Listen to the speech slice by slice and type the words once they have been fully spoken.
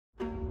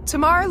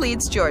Tamar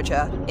leads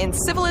Georgia in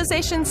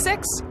Civilization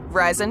VI,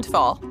 Rise and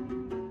Fall.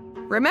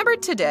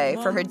 Remembered today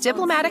for her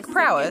diplomatic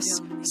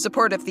prowess,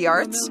 support of the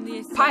arts,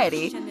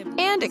 piety,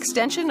 and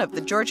extension of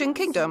the Georgian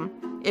kingdom,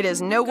 it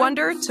is no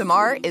wonder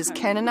Tamar is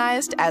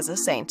canonized as a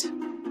saint.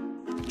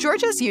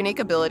 Georgia's unique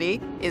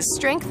ability is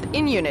Strength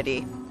in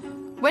Unity.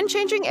 When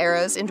changing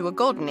eras into a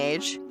Golden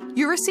Age,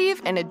 you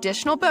receive an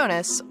additional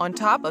bonus on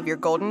top of your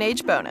Golden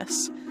Age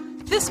bonus.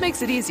 This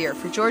makes it easier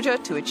for Georgia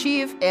to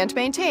achieve and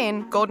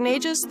maintain Golden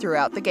Ages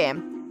throughout the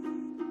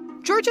game.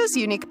 Georgia's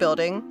unique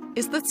building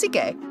is the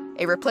Tsike,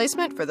 a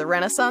replacement for the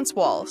Renaissance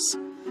walls.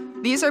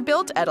 These are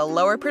built at a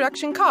lower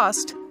production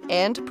cost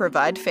and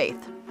provide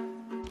faith.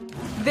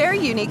 Their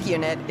unique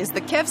unit is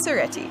the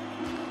Kevsereti.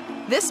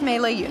 This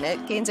melee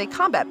unit gains a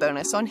combat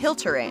bonus on hill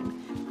terrain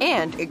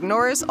and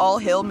ignores all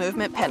hill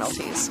movement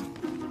penalties.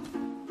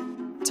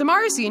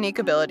 Tamar's unique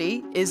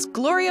ability is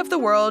Glory of the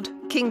World,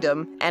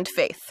 Kingdom, and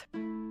Faith.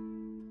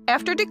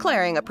 After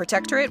declaring a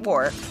protectorate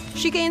war,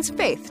 she gains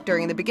faith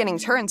during the beginning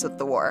turns of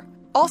the war.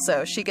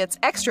 Also, she gets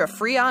extra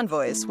free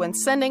envoys when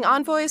sending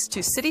envoys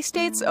to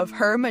city-states of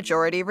her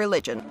majority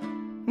religion.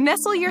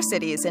 Nestle your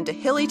cities into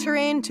hilly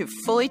terrain to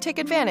fully take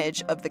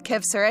advantage of the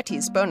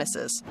Kevsereti's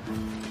bonuses.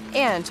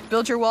 And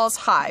build your walls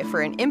high for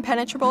an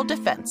impenetrable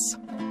defense.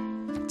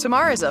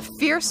 Tamar is a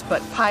fierce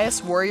but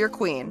pious warrior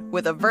queen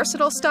with a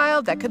versatile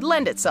style that could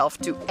lend itself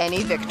to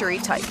any victory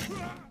type.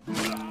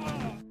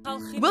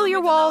 Will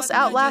your walls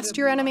outlast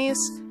your enemies?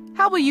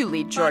 How will you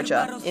lead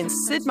Georgia in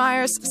Sid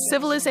Meier's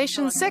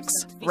Civilization VI,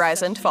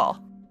 Rise and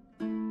Fall?